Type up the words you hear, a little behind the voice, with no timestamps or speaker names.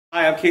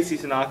Hi, I'm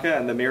Tanaka.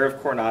 I'm the mayor of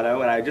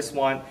Coronado, and I just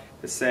want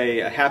to say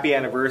a happy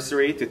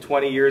anniversary to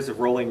 20 years of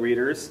Rolling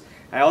Readers.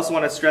 I also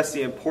want to stress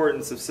the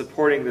importance of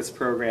supporting this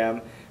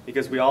program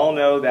because we all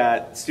know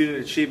that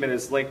student achievement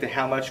is linked to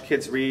how much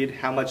kids read,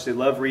 how much they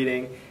love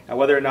reading, and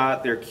whether or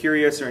not they're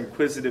curious or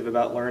inquisitive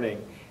about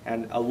learning.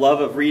 And a love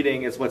of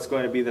reading is what's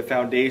going to be the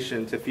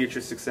foundation to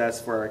future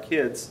success for our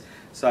kids.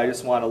 So I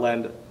just want to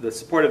lend the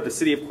support of the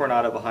City of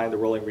Coronado behind the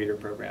Rolling Reader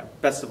program.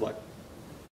 Best of luck.